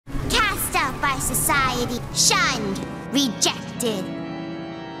society, shunned, rejected.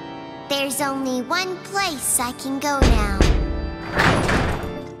 There's only one place I can go now.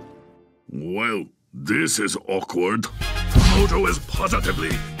 Well, this is awkward. Mojo is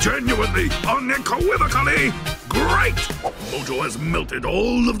positively, genuinely, unequivocally great! Mojo has melted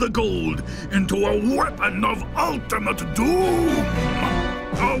all of the gold into a weapon of ultimate doom!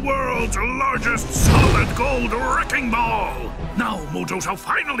 The world's largest solid gold wrecking ball! Now Mojo shall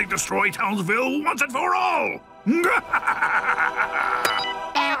finally destroy Townsville once and for all!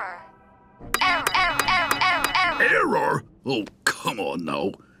 Error. Error? Oh, come on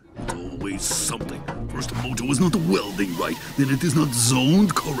now. It's always something. First, Mojo is not welding right, then it is not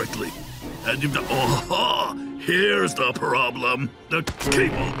zoned correctly. And if the... Aha! Here's the problem. The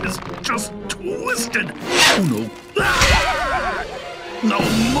cable is just twisted. Oh no. Ah! Now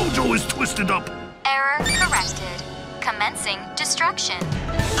Mojo is twisted up. Error corrected. Commencing destruction.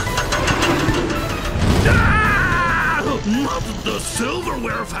 Ah! Not the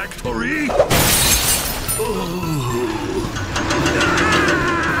silverware factory. Oh.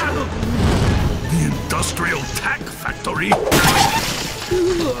 Ah! The industrial tack factory.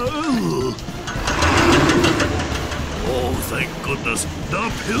 Oh, thank goodness.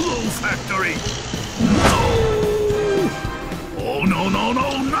 The pillow factory. No! Oh, no, no,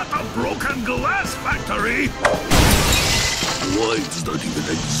 no, not the broken glass factory. Why does that even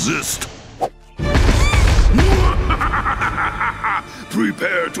exist?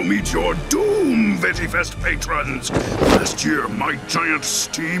 Prepare to meet your doom, VeggieFest patrons! Last year, my giant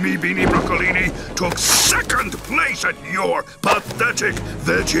steamy beanie broccolini took second place at your pathetic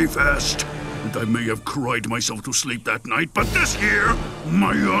VeggieFest. And I may have cried myself to sleep that night, but this year,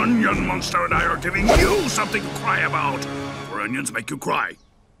 my onion monster and I are giving you something to cry about. For onions make you cry.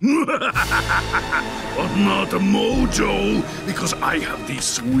 But not Mojo, because I have these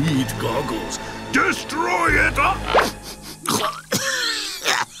sweet goggles. Destroy it!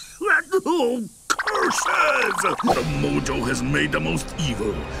 Oh, curses! The Mojo has made the most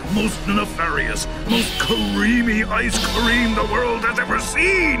evil, most nefarious, most creamy ice cream the world has ever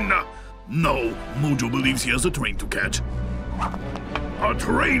seen! No, Mojo believes he has a train to catch. A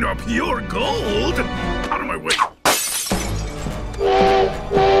train of pure gold? Out of my way!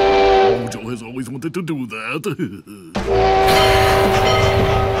 Mojo has always wanted to do that.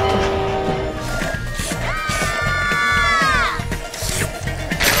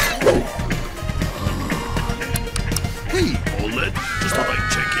 Hey, Paulette, just thought I'd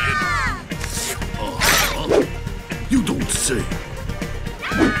check in. You don't say.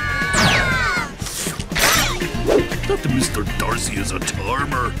 That Mr. Darcy is a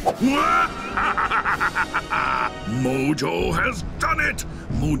charmer. Mojo has done it!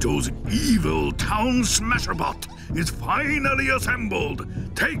 Mojo's evil town smasher bot is finally assembled.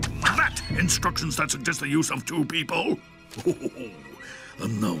 Take that, instructions that suggest the use of two people.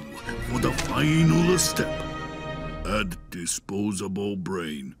 And now for the final step. Add disposable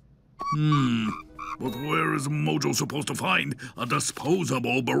brain. But where is Mojo supposed to find a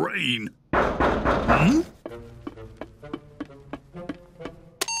disposable brain?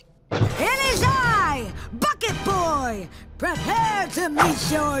 It is I, Bucket Boy! Prepare to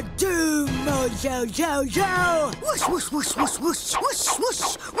meet your doom, Mojo Jojo! Whoosh, whoosh, whoosh, whoosh, whoosh, whoosh,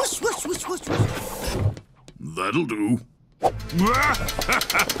 whoosh, whoosh, whoosh, whoosh, whoosh, whoosh. That'll do.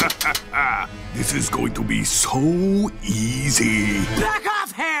 This is going to be so easy. Back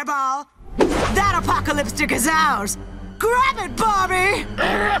off, Hairball! That apocalypse stick is ours! Grab it, Barbie!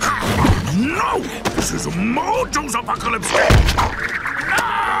 No! This is Mojo's apocalypse stick!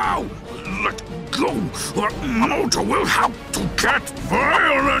 No! Let go, or Mojo will have to get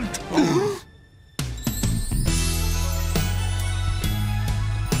violent!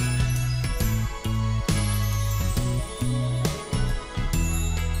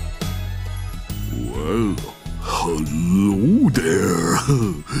 Well, hello there.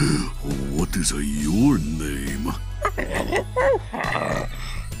 What is your name?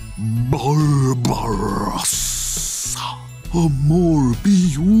 Barbaros. A more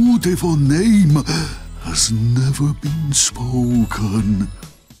beautiful name has never been spoken.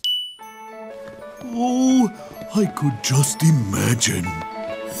 Oh, I could just imagine.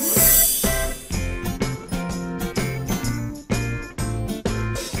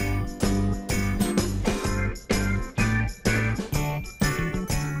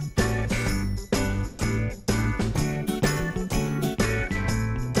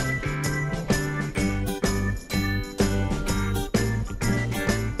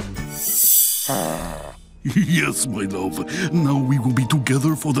 Yes, my love. Now we will be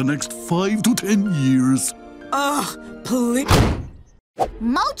together for the next 5 to 10 years. Ugh, please.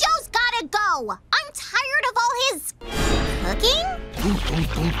 Mojo's gotta go! I'm tired of all his cooking.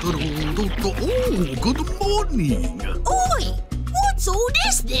 Oh, good morning. Oi! What's all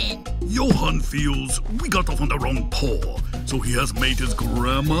this then? Johan feels we got off on the wrong paw, so he has made his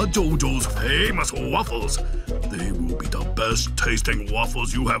Grandma Jojo's famous waffles. They will be the best tasting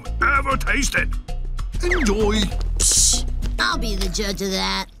waffles you have ever tasted. Enjoy. Psh, I'll be the judge of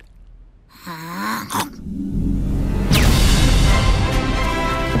that.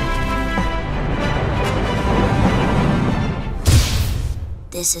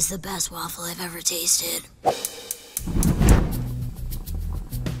 This is the best waffle I've ever tasted.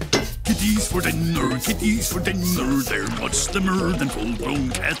 Kitties for dinner, kitties for dinner. They're much slimmer than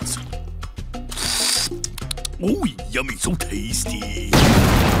full-grown cats. Oh, yummy, so tasty.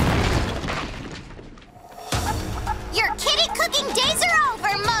 Your kitty cooking days are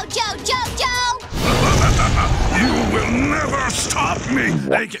over, Mojo Jojo! You will never stop me!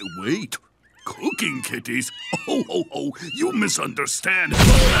 Hey, wait. Cooking kitties? Oh, you misunderstand.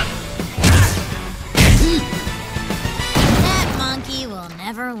 That monkey will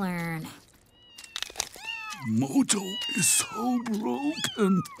never learn. Mojo is so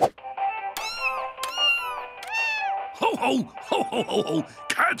broken. Ho, ho, ho, ho, ho, ho.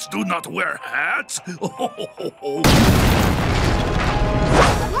 Cats do not wear hats. Ho, ho, ho, ho.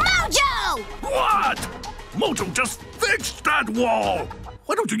 Mojo! What? Mojo just fixed that wall.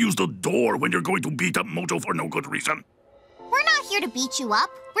 Why don't you use the door when you're going to beat up Mojo for no good reason? We're not here to beat you up.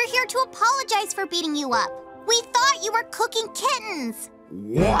 We're here to apologize for beating you up. We thought you were cooking kittens.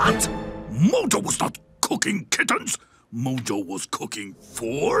 What? Mojo was not cooking kittens. Mojo was cooking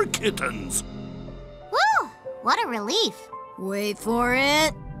for kittens. Woo! What a relief. Wait for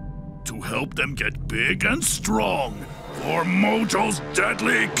it. To help them get big and strong for Mojo's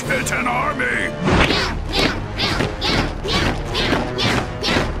deadly kitten army.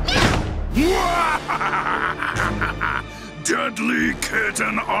 Deadly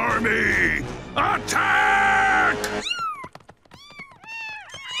kitten army! Attack!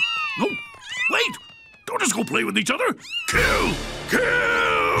 No, wait! Don't just go play with each other! Kill!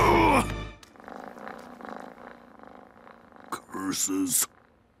 Kill! Curses.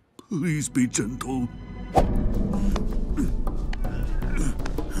 Please be gentle.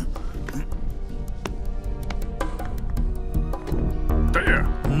 There!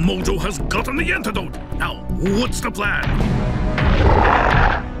 Mojo has gotten the antidote! Now, what's the plan?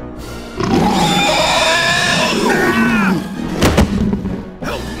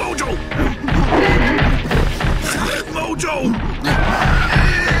 Help, Mojo! Mojo!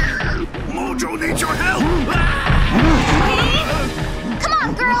 Mojo needs your help! Come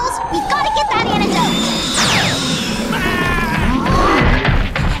on, girls. We've got to get that antidote.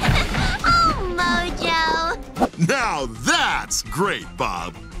 Oh, Mojo. Now that's great,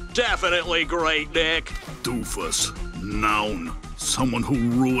 Bob. Definitely great, Nick. Doofus. Noun. Someone who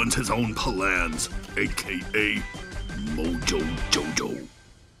ruins his own plans. A.K.A. Mojo Jojo.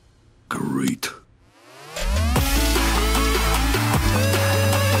 Great.